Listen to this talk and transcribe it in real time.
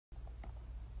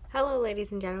Hello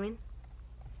ladies and gentlemen.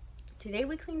 Today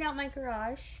we cleaned out my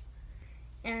garage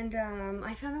and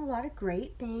I found a lot of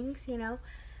great things,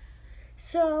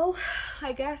 So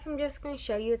I guess I'm just going to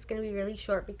show you. It's going to be really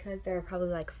short because there are probably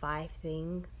like 5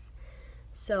 things.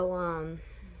 So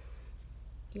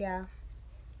yeah,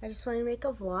 I just want to make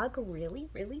a vlog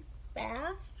really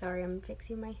fast. Sorry, I'm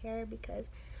fixing my hair because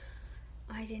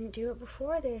I didn't do it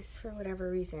before this for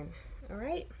whatever reason.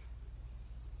 Alright?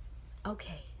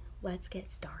 Okay, let's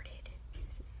get started.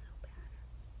 This is so bad.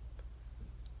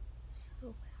 So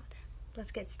bad.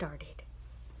 Let's get started.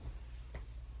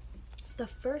 The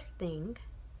first thing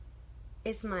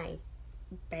is my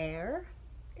bear.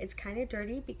 It's kind of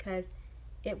dirty because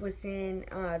it was in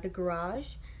the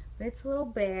garage, but it's a little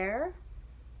bear.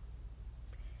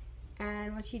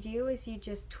 And what you do is you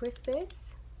just twist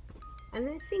this and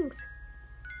then it sings.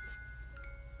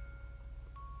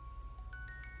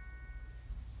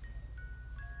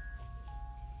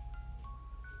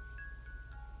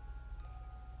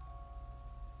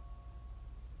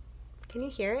 Can you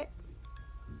hear it?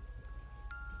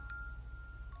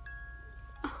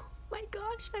 Oh my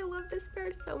gosh, I love this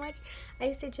bear so much. I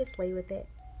used to just lay with it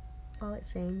while it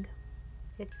sang.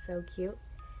 It's so cute.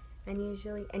 And you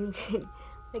can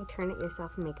like turn it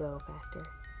yourself and make it go faster.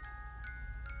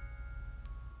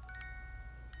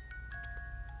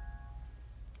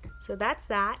 So that's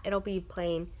that. It'll be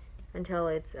playing until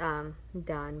it's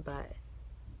done, but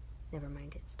never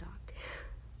mind, it stopped.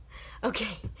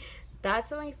 Okay,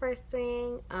 that's my first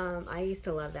thing. I used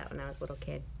to love that when I was a little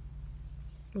kid.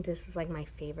 This was like my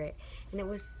favorite, and it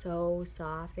was so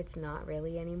soft. It's not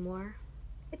really anymore.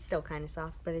 It's still kind of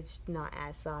soft, but it's not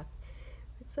as soft.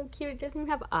 It's so cute. It doesn't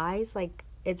have eyes. Like,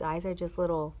 its eyes are just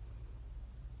little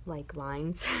like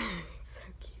lines. It's so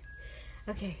cute.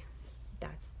 Okay,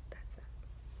 that's that.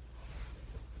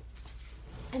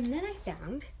 And then I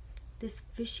found this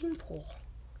fishing pole.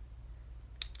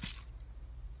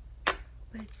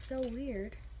 But it's so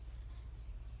weird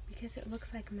because it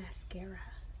looks like mascara.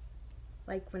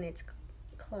 Like when it's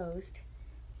closed,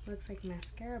 it looks like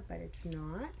mascara, but it's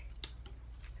not.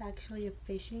 It's actually a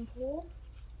fishing pole.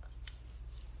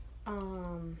 What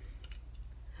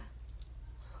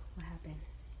happened?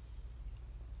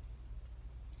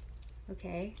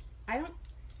 Okay, I don't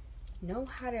know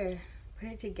how to put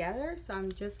it together, so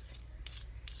I'm just,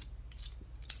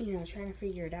 trying to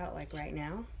figure it out like right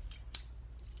now.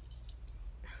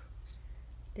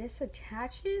 This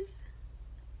attaches,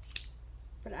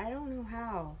 but I don't know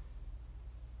how.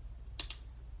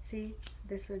 See,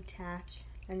 this would attach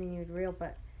and then you'd reel,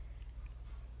 but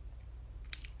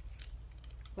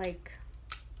like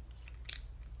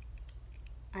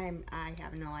I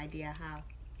have no idea how.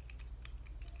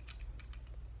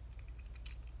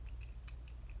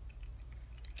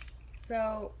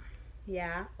 So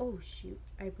yeah, oh shoot,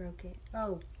 I broke it.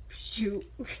 Oh shoot.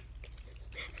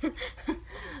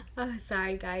 Oh,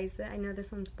 sorry guys, I know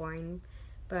this one's boring,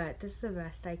 but this is the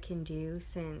best I can do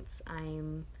since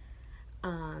I'm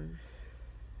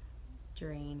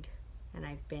drained, and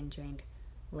I've been drained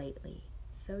lately.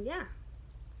 So yeah,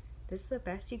 this is the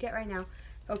best you get right now.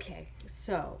 Okay,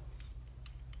 so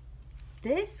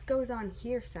this goes on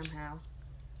here somehow.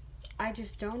 I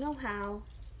just don't know how.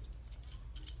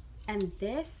 And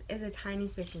this is a tiny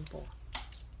fishing pole.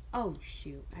 Oh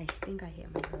shoot, I think I hit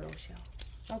my little shell.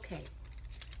 Okay,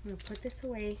 I'm gonna put this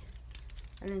away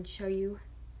and then show you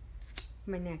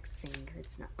my next thing.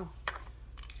 It's not, oh.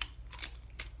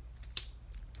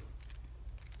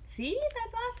 See,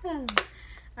 that's awesome.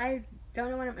 I don't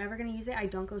know when I'm ever gonna use it. I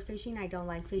don't go fishing, I don't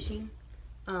like fishing.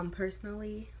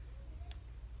 Personally,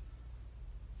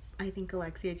 I think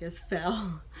Alexia just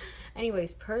fell.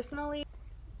 Anyways, personally,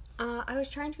 I was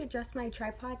trying to adjust my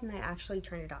tripod and I actually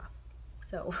turned it off.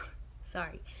 So,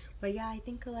 sorry. But yeah, I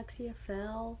think Alexia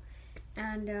fell.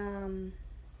 And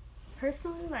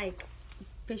personally, like,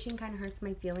 fishing kind of hurts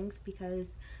my feelings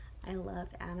because I love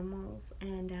animals.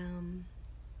 And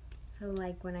so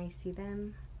like when I see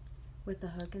them with the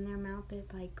hook in their mouth,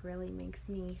 it like really makes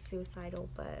me suicidal.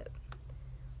 But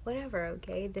whatever,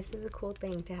 okay? This is a cool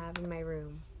thing to have in my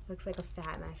room. Looks like a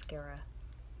fat mascara.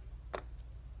 I'm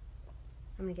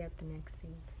gonna get the next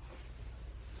thing.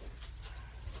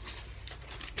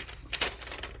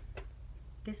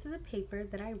 This is a paper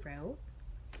that I wrote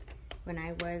when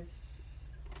I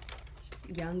was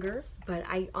younger, but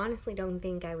I honestly don't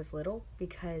think I was little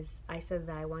because I said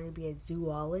that I wanted to be a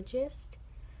zoologist.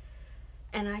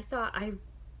 And I thought I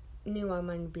knew I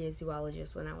wanted to be a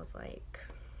zoologist when I was like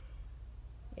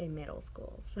in middle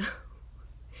school.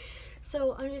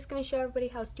 So I'm just gonna show everybody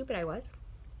how stupid I was.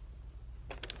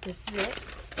 This is it.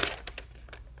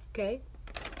 Okay.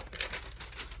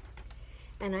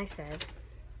 And I said,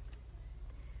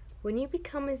 when you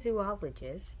become a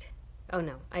zoologist, when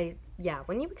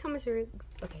you become a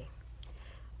okay,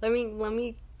 let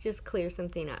me just clear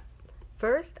something up.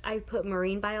 First, I put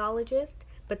marine biologist,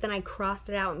 but then I crossed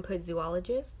it out and put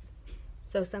zoologist.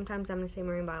 So sometimes I'm going to say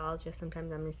marine biologist,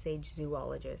 sometimes I'm going to say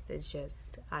zoologist. It's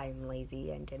just I'm lazy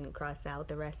and didn't cross out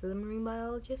the rest of the marine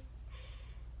biologists.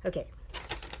 Okay.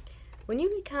 When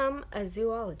you become a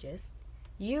zoologist,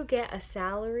 you get a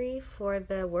salary for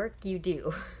the work you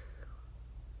do.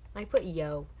 I put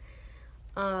yo.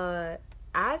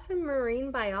 As a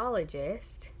marine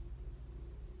biologist,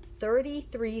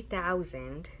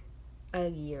 $33,000 a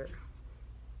year.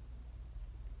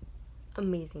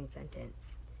 Amazing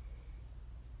sentence.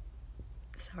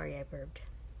 Sorry, I burped.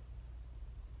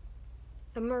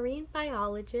 A marine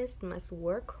biologist must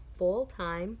work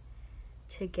full-time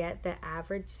to get the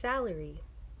average salary.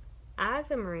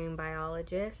 As a marine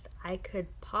biologist, I could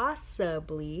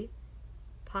possibly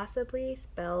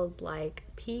spelled like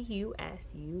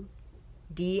P-U-S-U-D-L-Y,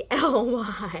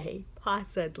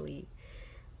 possibly,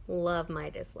 love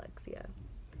my dyslexia,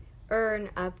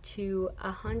 earn up to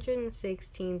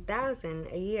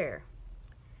 $116,000 a year.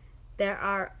 There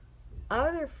are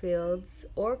other fields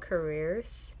or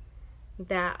careers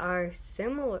that are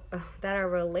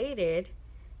related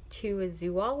to a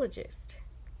zoologist.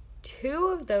 Two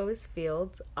of those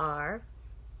fields are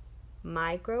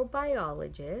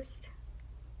microbiologist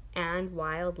and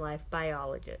wildlife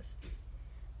biologist.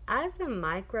 As a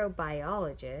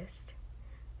microbiologist,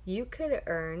 you could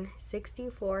earn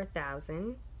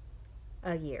 $64,000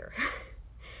 a year.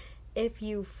 If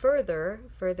you further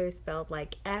spelled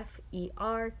like F-E-R-T-H-E-R,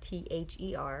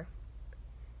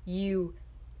 you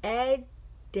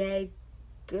education.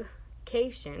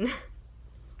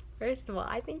 First of all,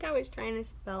 I think I was trying to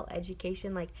spell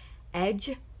education like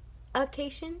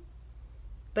edge-acation,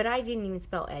 but I didn't even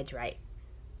spell edge right.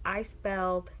 I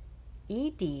spelled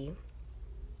E-D-E-G-C-A-T-I-O-N.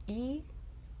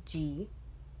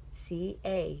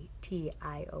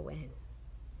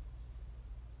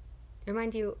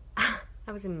 Remind you,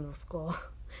 I was in middle school,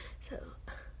 so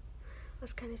I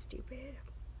was kind of stupid.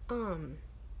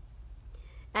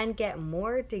 And get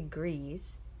more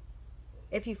degrees.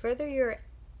 If you further your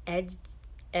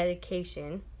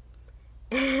education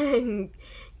and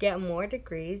get more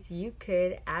degrees, you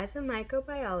could, as a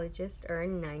microbiologist,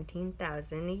 earn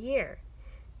 $19,000 a year.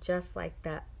 Just like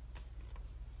the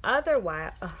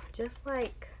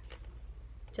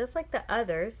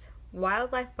others,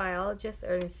 wildlife biologists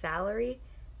earn a salary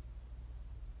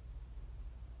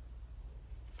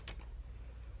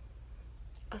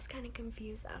I was kind of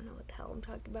confused. I don't know what the hell I'm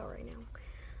talking about right now.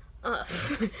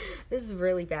 This is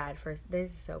really bad.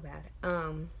 This is so bad.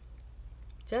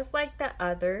 Just like the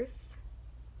others,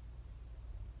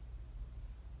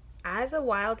 as a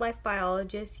wildlife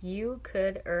biologist, you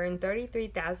could earn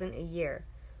 $33,000 a year.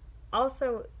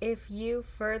 Also, if you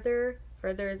further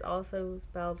is also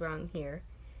spelled wrong here.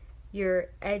 Your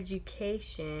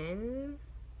education,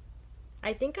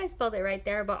 I think I spelled it right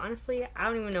there, but honestly, I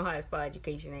don't even know how to spell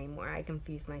education anymore. I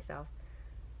confused myself.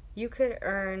 You could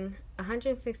earn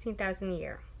 $116,000 a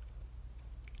year.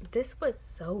 This was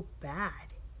so bad.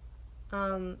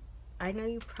 I know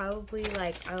you probably are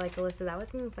like, Alyssa, that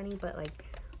wasn't even funny, but like,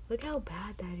 look how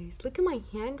bad that is. Look at my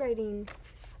handwriting.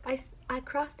 I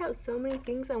crossed out so many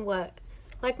things on what,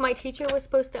 like, my teacher was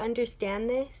supposed to understand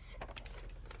this.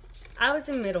 I was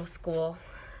in middle school,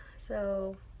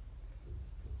 so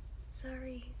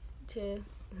sorry to,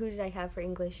 who did I have for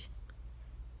English?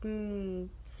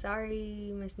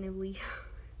 Sorry, Miss Nibley.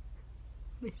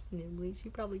 Miss Nibley, she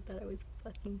probably thought I was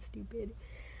fucking stupid.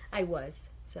 I was,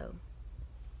 so.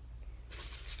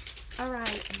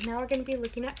 Alright, now we're gonna be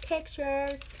looking at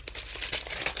pictures.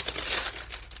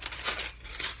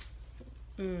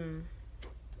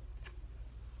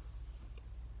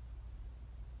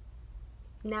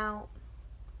 Now,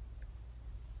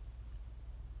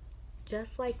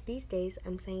 just like these days,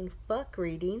 I'm saying fuck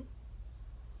reading.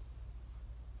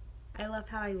 I love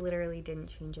how I literally didn't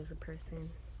change as a person.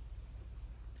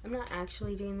 I'm not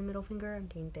actually doing the middle finger, I'm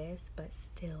doing this, but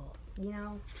still, you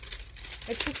know?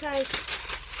 It's because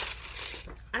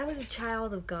I was a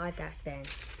child of God back then.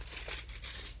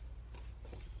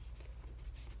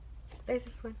 There's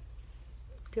this one.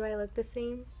 Do I look the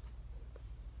same?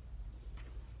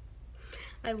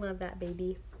 I love that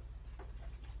baby.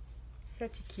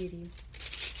 Such a cutie.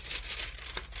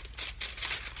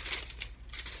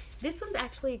 This one's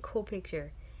actually a cool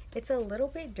picture. It's a little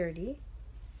bit dirty,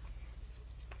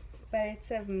 but it's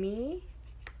of me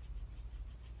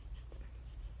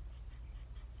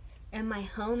and my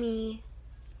homie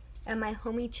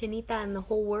Chinita and the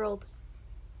whole world.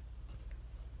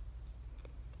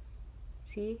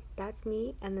 See, that's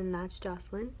me, and then that's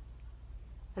Jocelyn.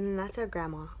 And then that's our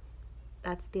grandma.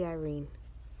 That's the Irene.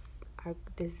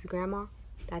 This is grandma.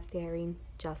 That's the Irene,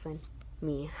 Jocelyn,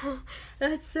 me.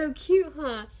 That's so cute,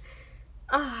 huh?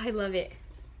 Oh, I love it.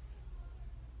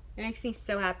 It makes me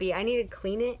so happy. I need to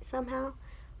clean it somehow.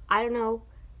 I don't know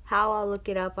how. I'll look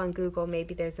it up on Google.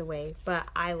 Maybe there's a way. But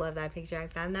I love that picture. I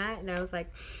found that and I was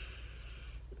like,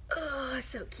 oh,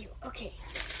 so cute. Okay.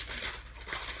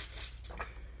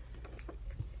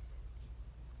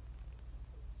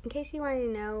 In case you wanted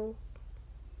to know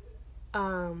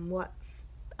what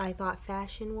I thought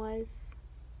fashion was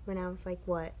when I was like,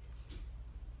 what,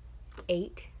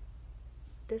 8?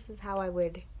 This is how I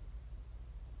would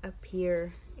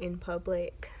appear in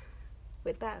public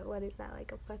with that. What is that,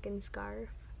 like a fucking scarf?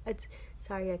 It's,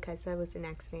 sorry I cussed, that was an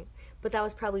accident. But that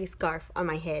was probably a scarf on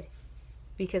my head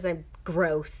because I'm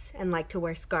gross and like to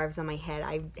wear scarves on my head.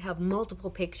 I have multiple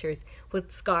pictures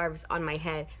with scarves on my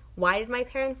head. Why did my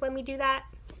parents let me do that?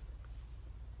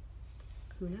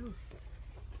 Who knows?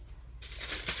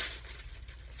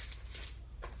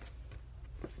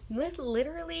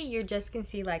 Literally, you're just gonna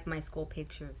see like my school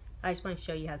pictures. I just want to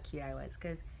show you how cute I was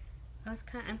because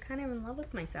I'm kind of in love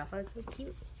with myself. I was so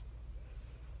cute.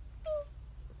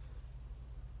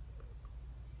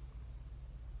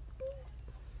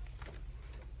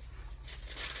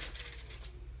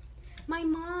 My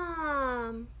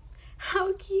mom.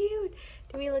 How cute.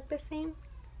 Do we look the same?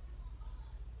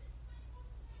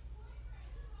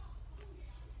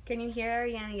 Can you hear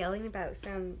Ariana yelling about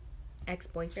some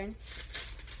ex-boyfriend?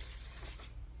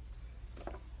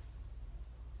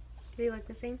 Do we look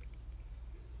the same?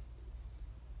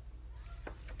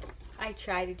 I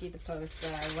tried to do the pose,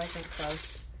 but I wasn't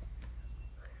close.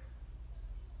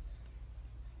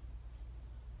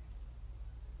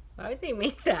 Why would they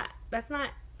make that? That's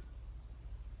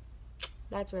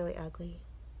really ugly.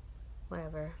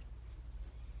 Whatever.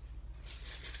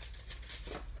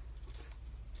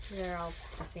 They're all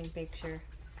the same picture.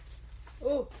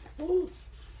 Oh, oh!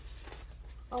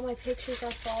 All my pictures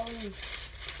are falling.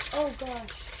 Oh gosh.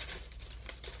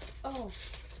 Oh,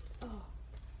 oh.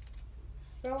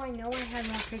 Bro, I know I had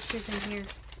more pictures in here.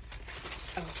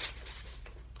 Oh.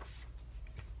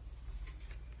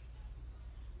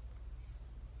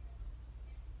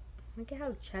 Look at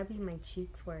how chubby my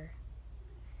cheeks were.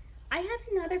 I had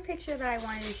another picture that I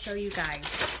wanted to show you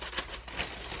guys.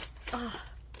 Oh.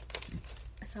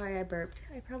 Sorry, I burped.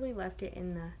 I probably left it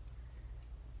in the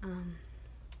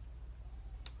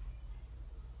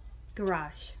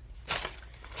garage.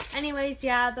 Anyways,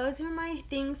 yeah, those are my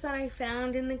things that I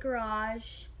found in the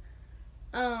garage.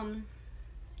 I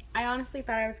honestly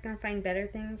thought I was gonna find better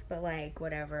things, but like,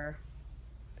 whatever.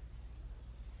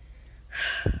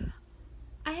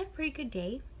 I had a pretty good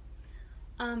day.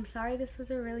 Sorry this was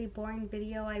a really boring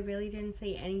video. I really didn't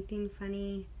say anything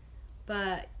funny,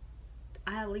 but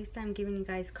at least I'm giving you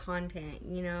guys content,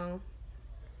 you know?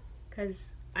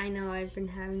 Because I know I've been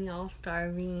having y'all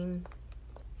starving.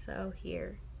 So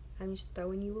here, I'm just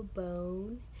throwing you a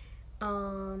bone.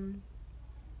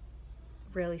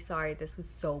 Really sorry, this was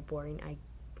so boring.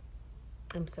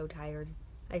 I'm so tired.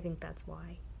 I think that's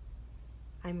why.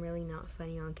 I'm really not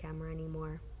funny on camera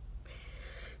anymore.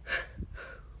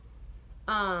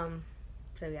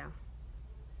 So yeah.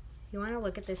 You want to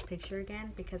look at this picture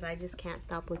again? Because I just can't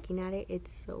stop looking at it.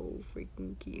 It's so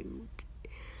freaking cute.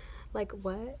 Like,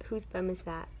 what? Whose thumb is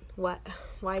that? What?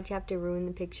 Why'd you have to ruin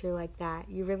the picture like that?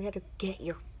 You really had to get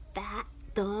your fat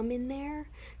thumb in there?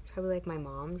 It's probably like my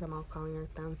mom's. I'm all calling her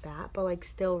thumb fat. But, like,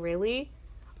 still, really?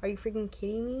 Are you freaking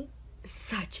kidding me?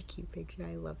 Such a cute picture.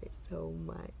 I love it so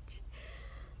much.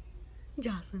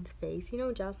 Jocelyn's face. You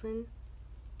know Jocelyn?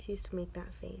 She used to make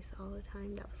that face all the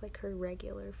time. That was, like, her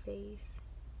regular face.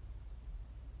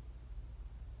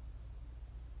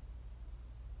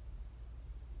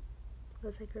 It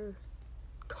was like her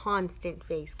constant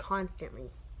face, constantly.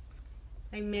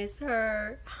 I miss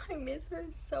her. I miss her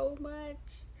so much.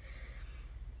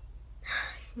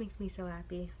 It just makes me so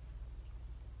happy.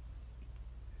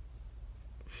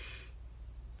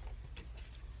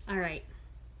 Alright.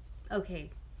 Okay.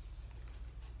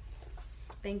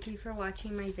 Thank you for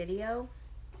watching my video.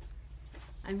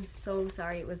 I'm so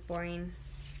sorry it was boring.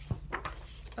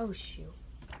 Oh, shoot.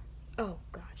 Oh,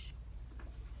 gosh.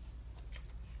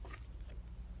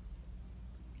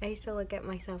 I used to look at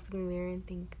myself in the mirror and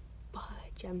think,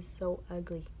 fudge, I'm so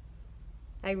ugly.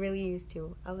 I really used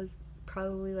to. I was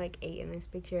probably like 8 in this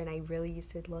picture, and I really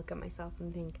used to look at myself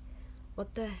and think,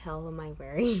 what the hell am I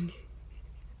wearing?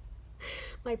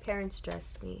 My parents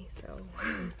dressed me, so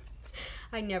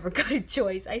I never got a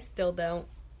choice. I still don't.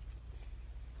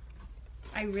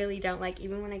 I really don't. Like,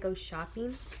 even when I go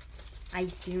shopping, I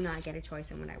do not get a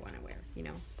choice in what I want to wear, you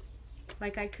know?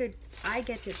 Like, I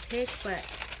get to pick, but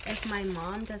if my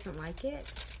mom doesn't like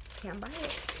it, I can't buy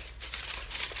it.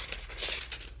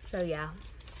 So, yeah.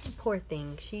 Poor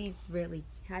thing. She really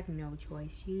had no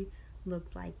choice. She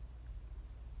looked like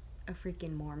a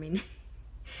freaking Mormon.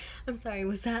 I'm sorry,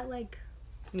 was that, like,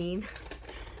 mean?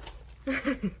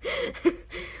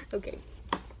 Okay.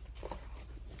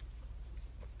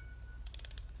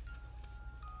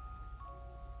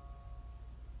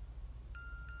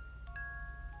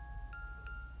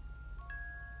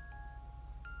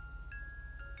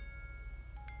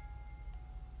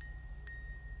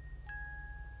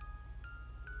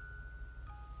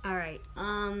 Alright,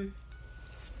 I'm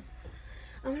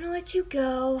gonna let you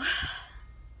go.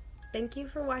 Thank you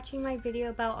for watching my video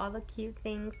about all the cute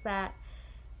things that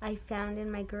I found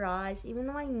in my garage. Even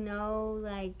though I know,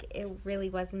 like, it really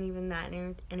wasn't even that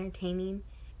entertaining,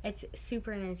 it's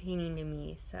super entertaining to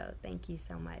me, so thank you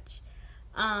so much.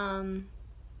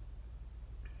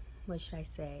 What should I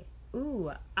say?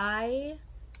 Ooh, I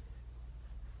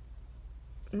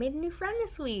made a new friend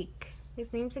this week.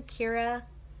 His name's Akira.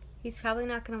 He's probably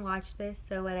not gonna watch this,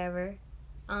 so whatever.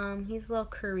 He's a little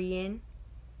Korean,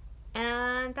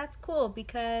 and that's cool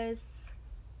because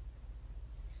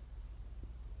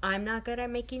I'm not good at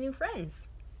making new friends.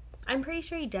 I'm pretty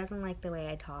sure he doesn't like the way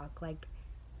I talk. Like,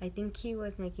 I think he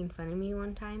was making fun of me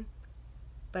one time,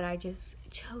 but I just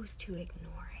chose to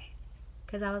ignore it.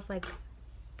 Because I was like,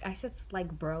 I said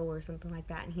like bro or something like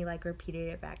that, and he like repeated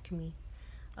it back to me.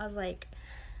 I was like,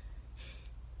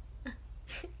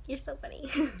 you're so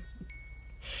funny.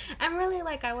 I'm really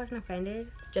like, I wasn't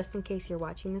offended. Just in case you're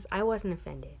watching this, I wasn't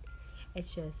offended.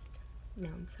 It's just, now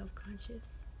I'm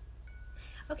self-conscious.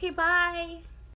 Okay, bye.